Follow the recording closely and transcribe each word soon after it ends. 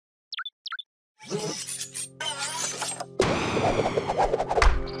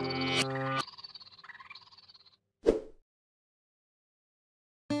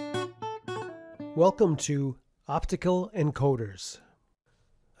Welcome to Optical Encoders.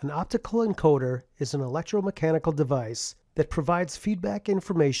 An optical encoder is an electromechanical device that provides feedback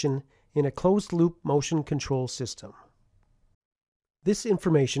information in a closed-loop motion control system. This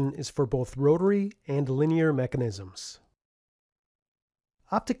information is for both rotary and linear mechanisms.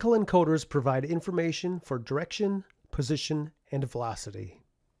 Optical encoders provide information for direction, position, and velocity.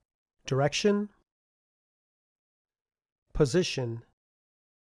 Direction, position,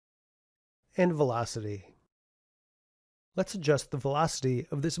 and velocity. Let's adjust the velocity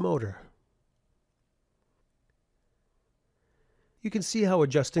of this motor. You can see how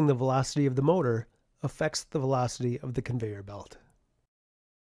adjusting the velocity of the motor affects the velocity of the conveyor belt.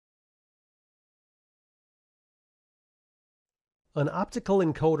 An optical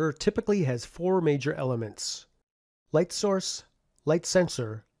encoder typically has four major elements: light source, light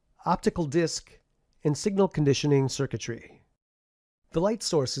sensor, optical disc, and signal conditioning circuitry. The light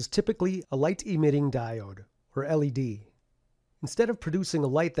source is typically a light-emitting diode, or LED. Instead of producing a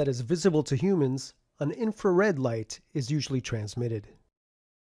light that is visible to humans, an infrared light is usually transmitted.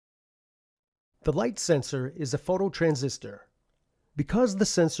 The light sensor is a phototransistor. Because the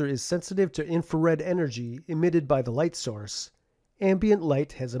sensor is sensitive to infrared energy emitted by the light source, ambient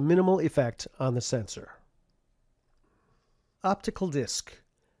light has a minimal effect on the sensor. Optical disc.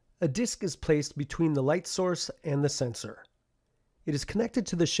 A disc is placed between the light source and the sensor. It is connected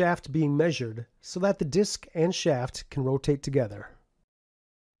to the shaft being measured so that the disc and shaft can rotate together.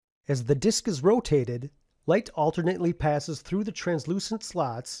 As the disc is rotated, light alternately passes through the translucent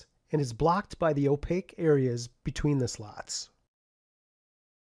slots and is blocked by the opaque areas between the slots.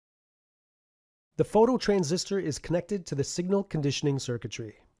 The phototransistor is connected to the signal conditioning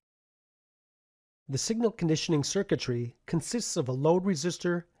circuitry. The signal conditioning circuitry consists of a load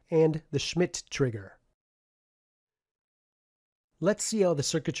resistor and the Schmitt trigger. Let's see how the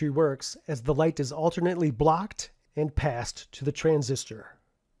circuitry works as the light is alternately blocked and passed to the transistor.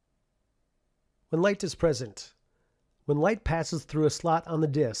 When light is present. When light passes through a slot on the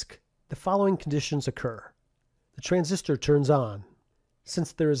disc, the following conditions occur. The transistor turns on.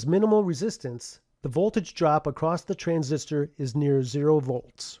 Since there is minimal resistance, the voltage drop across the transistor is near 0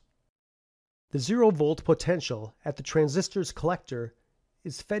 volts. The 0 volt potential at the transistor's collector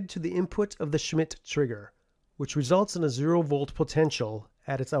is fed to the input of the Schmitt trigger, which results in a 0 volt potential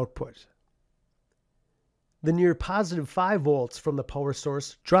at its output. The near positive 5 volts from the power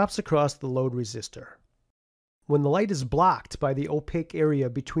source drops across the load resistor. When the light is blocked by the opaque area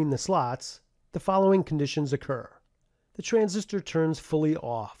between the slots, the following conditions occur. The transistor turns fully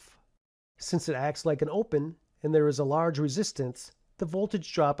off. Since it acts like an open and there is a large resistance, the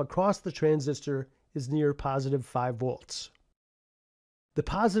voltage drop across the transistor is near positive 5 volts. The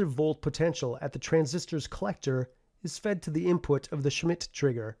positive volt potential at the transistor's collector is fed to the input of the Schmitt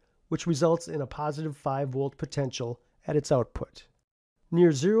trigger, which results in a positive 5 volt potential at its output.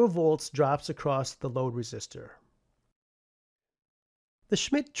 Near 0 volts drops across the load resistor. The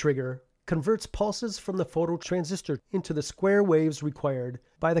Schmitt trigger converts pulses from the phototransistor into the square waves required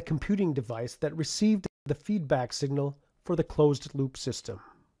by the computing device that received the feedback signal for the closed-loop system.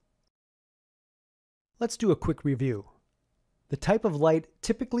 Let's do a quick review. The type of light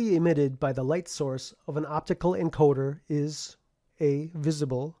typically emitted by the light source of an optical encoder is A.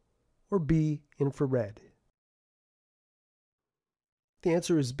 Visible, or B. Infrared. The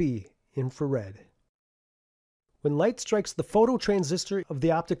answer is B. Infrared. When light strikes the phototransistor of the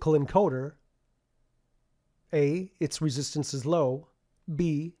optical encoder, A. Its resistance is low,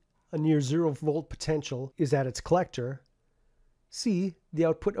 B. A near 0 volt potential is at its collector, C. The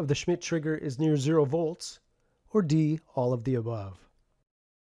output of the Schmitt trigger is near 0 volts, or D, all of the above?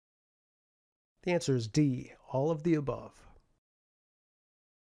 The answer is D, all of the above.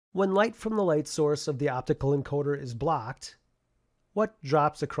 When light from the light source of the optical encoder is blocked, what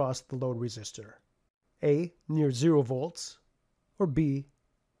drops across the load resistor? A, near 0 volts, or B,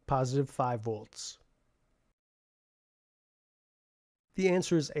 positive 5 volts? The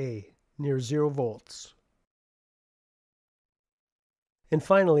answer is A, near 0 volts. And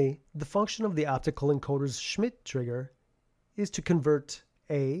finally, the function of the optical encoder's Schmitt trigger is to convert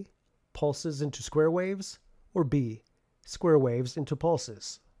A, pulses into square waves, or B, square waves into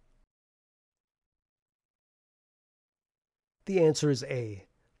pulses. The answer is A,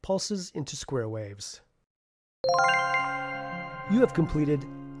 pulses into square waves. You have completed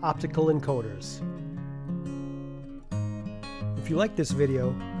Optical Encoders. If you like this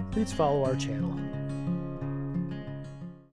video, please follow our channel.